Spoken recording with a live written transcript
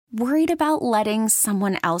Worried about letting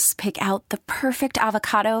someone else pick out the perfect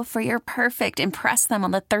avocado for your perfect impress them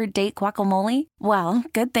on the third date guacamole? Well,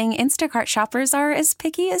 good thing Instacart shoppers are as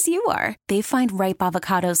picky as you are. They find ripe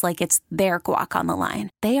avocados like it's their guac on the line.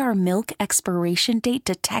 They are milk expiration date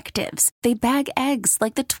detectives. They bag eggs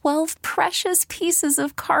like the 12 precious pieces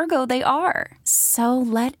of cargo they are. So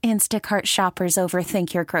let Instacart shoppers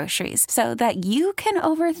overthink your groceries so that you can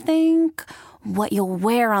overthink what you'll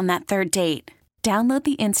wear on that third date. Download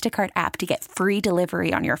the Instacart app to get free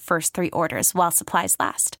delivery on your first 3 orders while supplies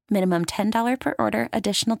last. Minimum $10 per order.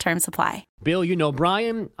 Additional terms apply. Bill, you know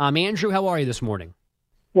Brian. I'm Andrew. How are you this morning?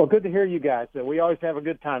 Well, good to hear you guys. We always have a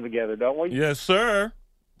good time together, don't we? Yes, sir.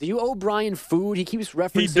 Do you owe Brian food? He keeps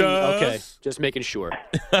referencing. He does. Okay, just making sure.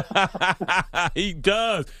 He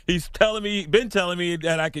does. He's been telling me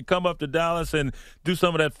that I could come up to Dallas and do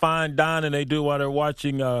some of that fine dining they do while they're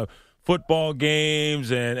watching football games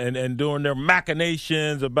and doing their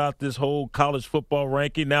machinations about this whole college football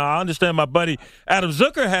ranking. Now, I understand my buddy Adam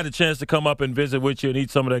Zucker had a chance to come up and visit with you and eat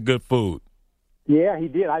some of that good food. Yeah, he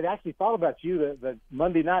did. I actually thought about you the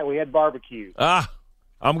Monday night we had barbecue.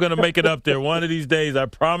 I'm going to make it up there one of these days, I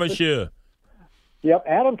promise you. Yep,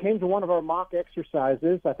 Adam came to one of our mock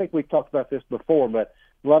exercises. I think we've talked about this before, but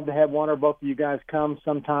love to have one or both of you guys come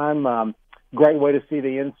sometime. Great way to see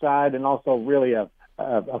the inside and also really a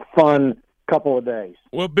fun couple of days.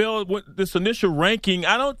 Well, Bill, this initial ranking,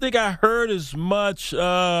 I don't think I heard as much,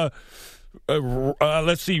 let's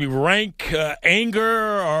see, rank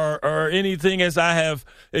anger or anything as I have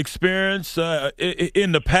experienced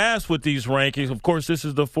in the past with these rankings. Of course, this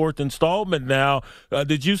is the 4th installment now.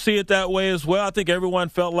 Did you see it that way as well? I think everyone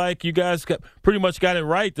felt like you guys pretty much got it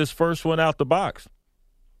right this first one out the box.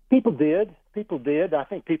 People did. I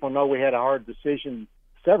think people know we had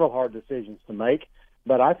several hard decisions to make.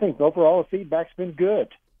 But I think overall the feedback's been good.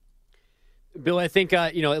 Bill, I think,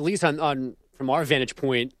 at least on from our vantage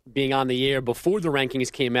point, being on the air before the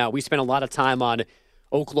rankings came out, we spent a lot of time on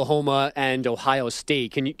Oklahoma and Ohio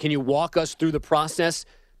State. Can you walk us through the process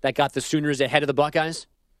that got the Sooners ahead of the Buckeyes?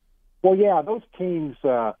 Well, yeah, those teams,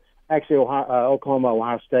 actually Oklahoma,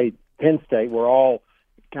 Ohio State, Penn State, were all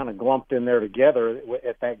kind of glumped in there together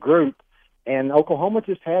at that group. And Oklahoma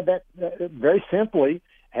just had that, very simply,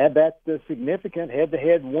 had that significant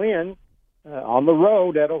head-to-head win on the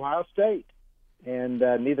road at Ohio State. And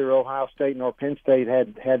neither Ohio State nor Penn State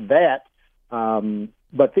had that.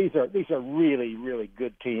 But these are really, really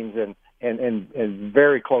good teams and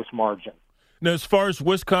very close margin. Now, as far as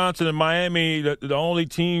Wisconsin and Miami, the only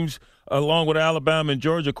teams, along with Alabama and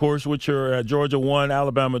Georgia, of course, which are Georgia 1,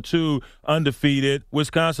 Alabama 2, undefeated.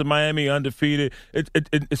 Wisconsin, Miami, undefeated.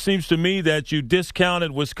 It seems to me that you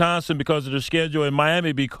discounted Wisconsin because of their schedule and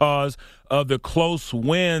Miami because of the close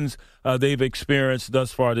wins they've experienced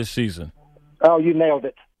thus far this season. Oh, you nailed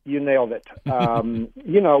it.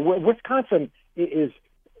 Wisconsin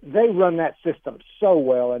they run that system so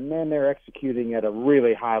well, and man, they're executing at a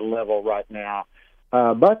really high level right now.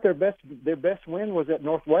 But their best win was at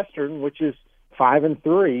Northwestern, which is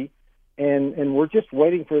 5-3, and we're just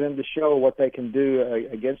waiting for them to show what they can do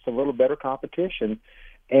against a little better competition.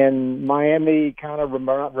 And Miami kind of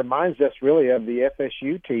reminds us really of the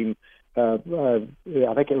FSU team. I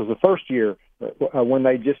think it was the first year when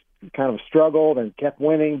they just kind of struggled and kept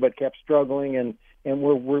winning, but kept struggling, and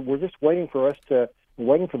we're just waiting for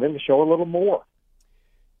them to show a little more.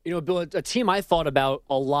 You know, Bill, a team I thought about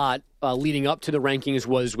a lot leading up to the rankings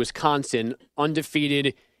was Wisconsin,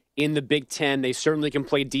 undefeated in the Big Ten. They certainly can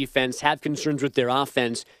play defense, have concerns with their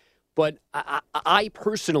offense. But I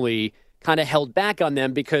personally kind of held back on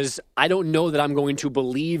them because I don't know that I'm going to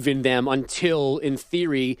believe in them until, in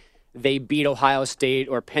theory, they beat Ohio State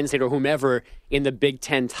or Penn State or whomever in the Big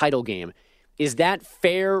Ten title game. Is that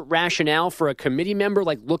fair rationale for a committee member,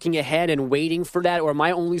 like looking ahead and waiting for that? Or am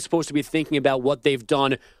I only supposed to be thinking about what they've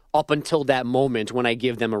done up until that moment when I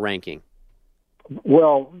give them a ranking?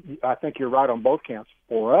 Well, I think you're right on both counts.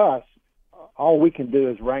 For us, all we can do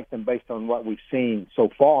is rank them based on what we've seen so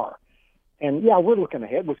far. And, yeah, we're looking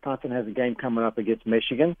ahead. Wisconsin has a game coming up against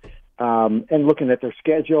Michigan. And looking at their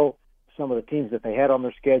schedule, some of the teams that they had on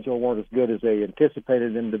their schedule weren't as good as they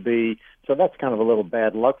anticipated them to be. So that's kind of a little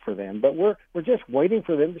bad luck for them. But we're just waiting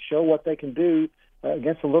for them to show what they can do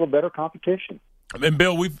against a little better competition. And,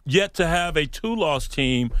 Bill, we've yet to have a 2-loss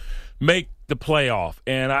team make the playoff.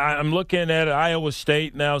 And I'm looking at Iowa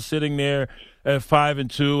State now sitting there at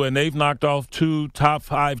 5-2, and they've knocked off 2 top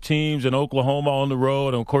 5 teams in Oklahoma on the road,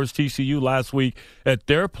 and, of course, TCU last week at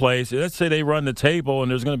their place. Let's say they run the table,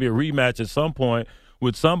 and there's going to be a rematch at some point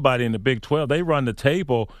with somebody in the Big 12. They run the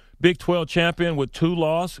table. Big 12 champion with 2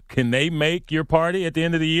 losses. Can they make your party at the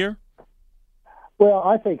end of the year? Well,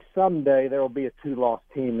 I think someday there will be a two-loss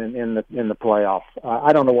team in the playoffs.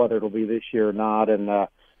 I don't know whether it'll be this year or not. And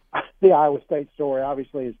the Iowa State story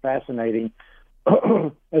obviously is fascinating.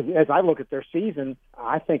 As I look at their season,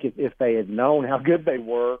 I think if they had known how good they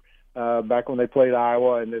were back when they played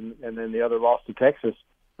Iowa and then the other loss to Texas,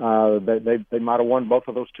 they might have won both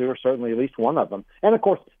of those two, or certainly at least one of them. And of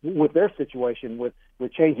course, with their situation with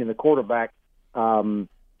changing the quarterback,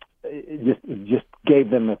 it just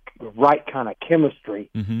gave them the right kind of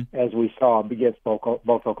chemistry, as we saw against both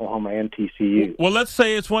Oklahoma and TCU. Well, let's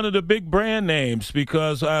say it's one of the big brand names,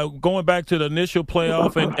 because going back to the initial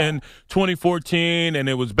playoff in 2014, and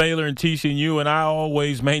it was Baylor and TCU, and I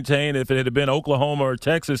always maintained if it had been Oklahoma or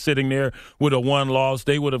Texas sitting there with a one loss,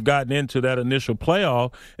 they would have gotten into that initial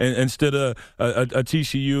playoff, and instead of a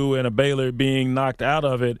TCU and a Baylor being knocked out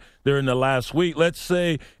of it during the last week. Let's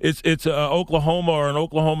say it's Oklahoma or an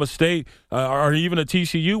Oklahoma State or even a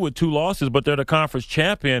TCU with two losses, but they're the conference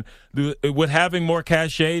champion. Would having more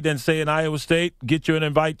cachet than, say, an Iowa State get you an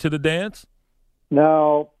invite to the dance?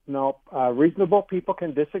 No. Reasonable people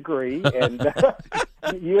can disagree, and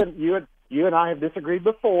you and I have disagreed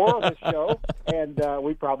before on this show, and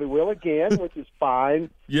we probably will again, which is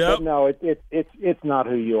fine. Yeah. But no, it's not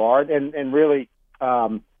who you are, and really.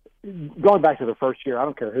 Going back to the first year, I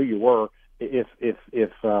don't care who you were. If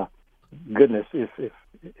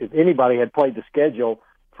anybody had played the schedule,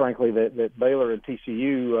 frankly, that Baylor and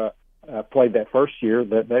TCU played that first year,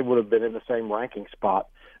 that they would have been in the same ranking spot.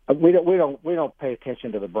 We don't pay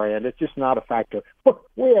attention to the brand. It's just not a factor.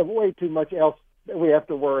 We have way too much else that we have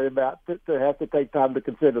to worry about to have to take time to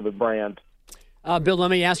consider the brand. Bill, let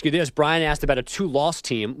me ask you this. Brian asked about a two-loss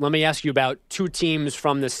team. Let me ask you about two teams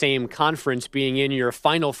from the same conference being in your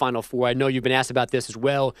final four. I know you've been asked about this as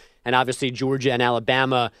well, and obviously Georgia and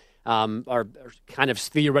Alabama are kind of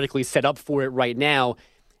theoretically set up for it right now.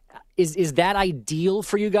 Is that ideal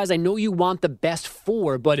for you guys? I know you want the best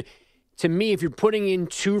four, but to me, if you're putting in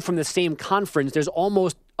two from the same conference, there's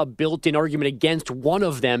almost a built-in argument against one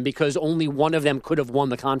of them because only one of them could have won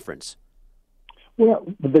the conference. Well,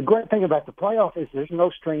 the great thing about the playoff is there's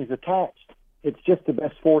no strings attached. It's just the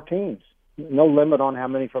best four teams. No limit on how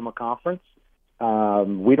many from a conference.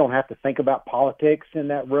 We don't have to think about politics in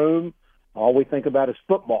that room. All we think about is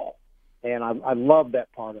football, and I love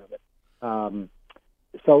that part of it.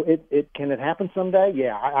 So can it happen someday?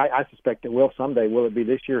 Yeah, I suspect it will someday. Will it be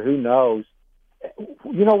this year? Who knows?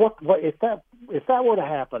 You know what? If that were to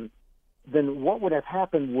happen, then what would have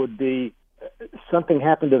happened would be something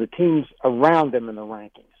happened to the teams around them in the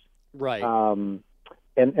rankings. Right.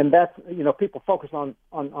 And that's, people focus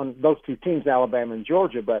on those two teams, Alabama and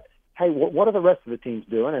Georgia, but hey, what are the rest of the teams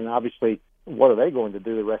doing? And obviously, what are they going to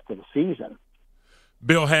do the rest of the season?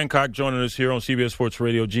 Bill Hancock joining us here on CBS Sports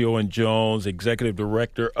Radio. Gio and Jones, Executive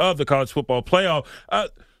Director of the College Football Playoff.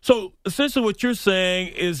 So essentially what you're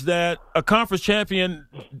saying is that a conference champion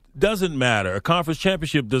doesn't matter. A conference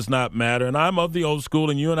championship does not matter. And I'm of the old school,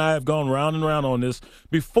 and you and I have gone round and round on this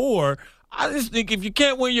before. I just think if you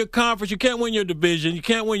can't win your conference, you can't win your division, you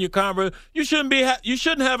can't win your conference, you shouldn't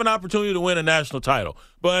have an opportunity to win a national title.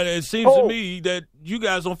 But it seems to me that you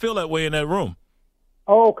guys don't feel that way in that room.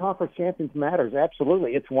 Oh, conference champions matters.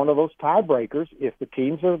 Absolutely. It's one of those tiebreakers. If the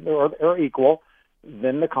teams are equal,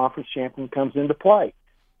 then the conference champion comes into play.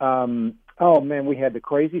 We had the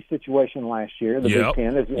crazy situation last year, the Big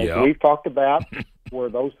Ten, as we've talked about, where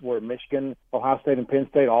Michigan, Ohio State, and Penn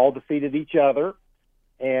State all defeated each other,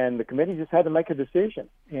 and the committee just had to make a decision.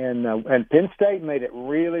 And Penn State made it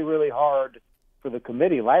really, really hard for the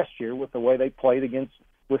committee last year with the way they played against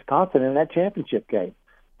Wisconsin in that championship game.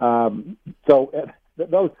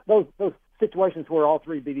 Those situations where all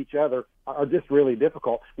three beat each other are just really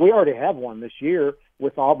difficult. We already have one this year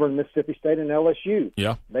with Auburn, Mississippi State, and LSU.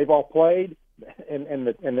 Yeah, they've all played, and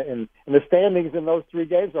the standings in those three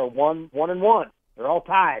games are 1-1. They're all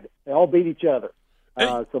tied. They all beat each other.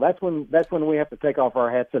 So that's when we have to take off our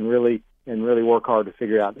hats and really work hard to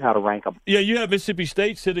figure out how to rank them. Yeah, you have Mississippi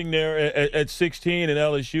State sitting there at 16 and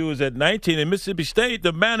LSU is at 19. And Mississippi State,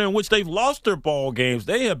 the manner in which they've lost their ball games,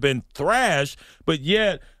 they have been thrashed, but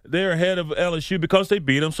yet they're ahead of LSU because they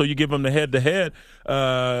beat them, so you give them the head-to-head.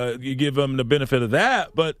 You give them the benefit of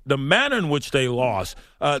that. But the manner in which they lost,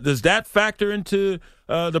 does that factor into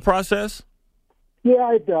the process?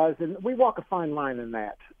 Yeah, it does, and we walk a fine line in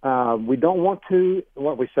that. We don't want to.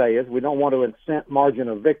 What we say is we don't want to incent margin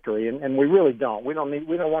of victory, and we really don't. We don't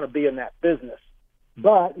want to be in that business.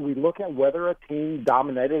 But we look at whether a team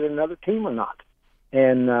dominated another team or not.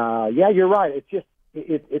 And you're right. It's just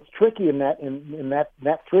it's tricky in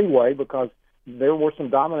that three-way because there were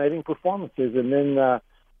some dominating performances, and then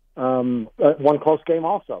one close game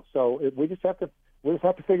also. So we just have to we'll just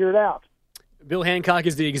have to figure it out. Bill Hancock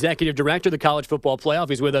is the executive director of the College Football Playoff.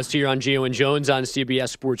 He's with us here on Gio and Jones on CBS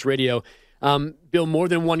Sports Radio. Bill, more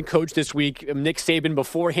than one coach this week. Nick Saban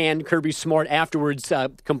beforehand, Kirby Smart afterwards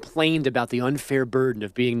complained about the unfair burden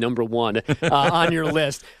of being number one on your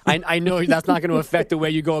list. I know that's not going to affect the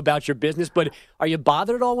way you go about your business, but are you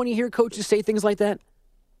bothered at all when you hear coaches say things like that?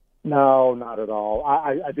 No, not at all.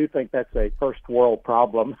 I do think that's a first world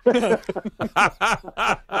problem. Did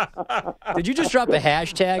you just drop a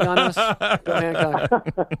hashtag on us, Bill Hancock?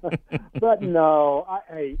 But no,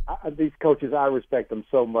 these coaches, I respect them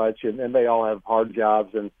so much, and they all have hard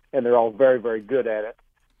jobs, and they're all very, very good at it.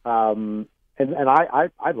 And I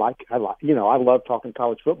love talking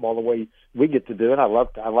college football the way we get to do it. I love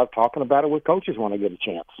talking about it with coaches when I get a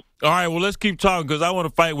chance. All right, well, let's keep talking because I want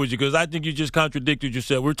to fight with you because I think you just contradicted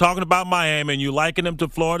yourself. We're talking about Miami, and you likened them to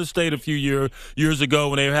Florida State a few years ago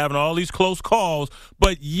when they were having all these close calls,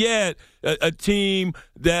 but yet a team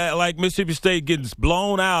that like Mississippi State gets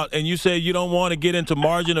blown out, and you say you don't want to get into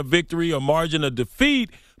margin of victory or margin of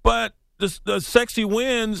defeat, but the sexy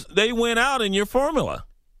wins, they win out in your formula.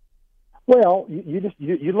 Well,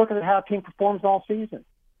 you look at how a team performs all season,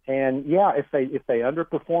 and yeah, if they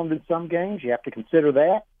underperformed in some games, you have to consider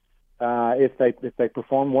that. If they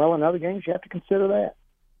perform well in other games, you have to consider that.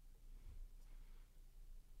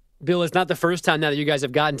 Bill, it's not the first time now that you guys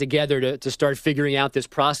have gotten together to start figuring out this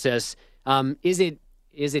process. Is it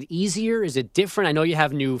easier? Is it different? I know you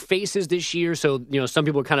have new faces this year, so some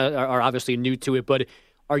people kind of are obviously new to it. But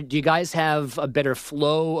do you guys have a better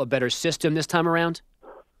flow, a better system this time around?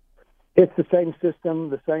 It's the same system,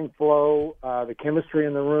 the same flow. The chemistry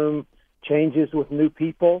in the room changes with new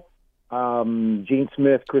people. Gene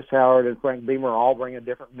Smith, Chris Howard, and Frank Beamer all bring a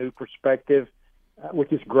different new perspective,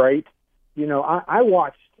 which is great. I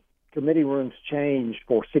watched committee rooms change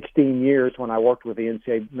for 16 years when I worked with the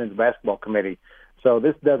NCAA men's basketball committee. So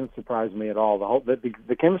this doesn't surprise me at all.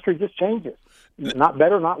 The chemistry just changes. Not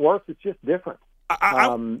better, not worse. It's just different.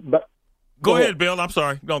 Go ahead, Bill. I'm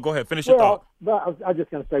sorry. No, go ahead. Finish your thought. But I was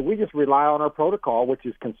just going to say we just rely on our protocol, which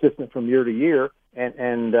is consistent from year to year, and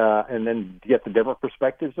then get the different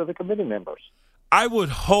perspectives of the committee members. I would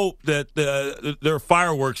hope that there are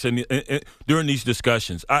fireworks during these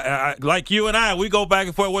discussions. I like you and I, we go back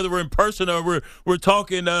and forth whether we're in person or we're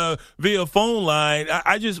talking via phone line.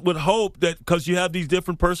 I just would hope that because you have these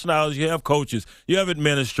different personalities, you have coaches, you have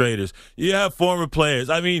administrators, you have former players.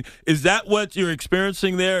 I mean, is that what you're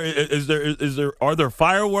experiencing there? Are there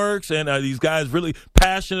fireworks, and are these guys really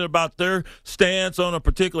passionate about their stance on a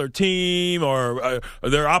particular team or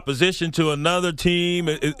their opposition to another team?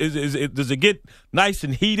 Does it get nice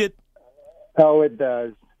and heated? Oh, it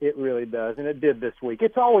does. It really does, and it did this week.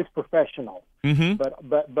 It's always professional,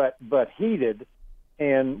 but heated.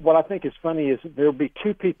 And what I think is funny is there'll be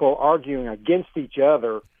two people arguing against each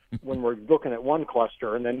other when we're looking at one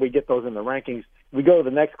cluster, and then we get those in the rankings. We go to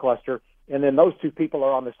the next cluster, and then those two people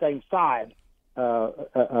are on the same side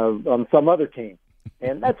on some other team,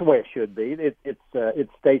 and that's the way it should be.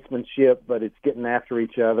 It's statesmanship, but it's getting after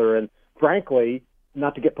each other, and frankly,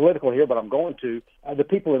 not to get political here, but I'm going to, the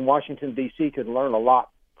people in Washington, D.C. could learn a lot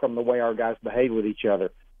from the way our guys behave with each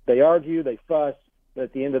other. They argue, they fuss, but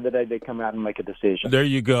at the end of the day, they come out and make a decision. There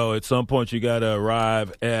you go. At some point, you got to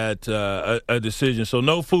arrive at a decision. So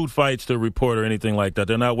no food fights to report or anything like that.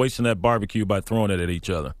 They're not wasting that barbecue by throwing it at each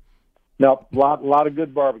other. No, lot of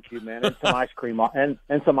good barbecue, man, and some ice cream, and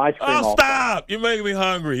some ice cream. Oh, stop! You're making me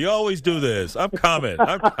hungry. You always do this. I'm coming.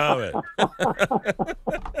 All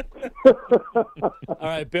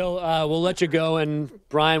right, Bill, we'll let you go, and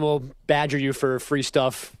Brian will badger you for free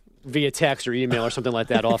stuff via text or email or something like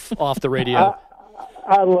that off the radio.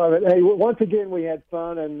 I love it. Hey, once again, we had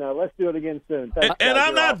fun, and let's do it again soon. And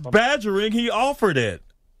I'm not badgering. He offered it.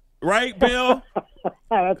 Right, Bill?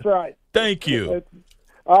 That's right. Thank you.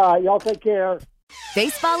 All right, y'all take care.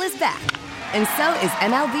 Baseball is back, and so is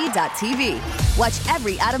MLB.tv. Watch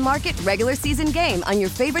every out-of-market regular season game on your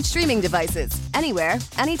favorite streaming devices, anywhere,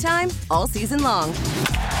 anytime, all season long.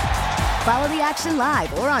 Follow the action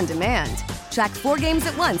live or on demand. Track 4 games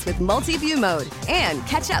at once with multi-view mode and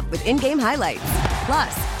catch up with in-game highlights.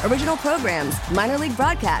 Plus, original programs, minor league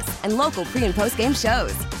broadcasts, and local pre- and post-game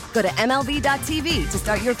shows. Go to MLB.tv to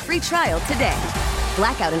start your free trial today.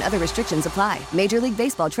 Blackout and other restrictions apply. Major League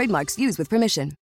Baseball trademarks used with permission.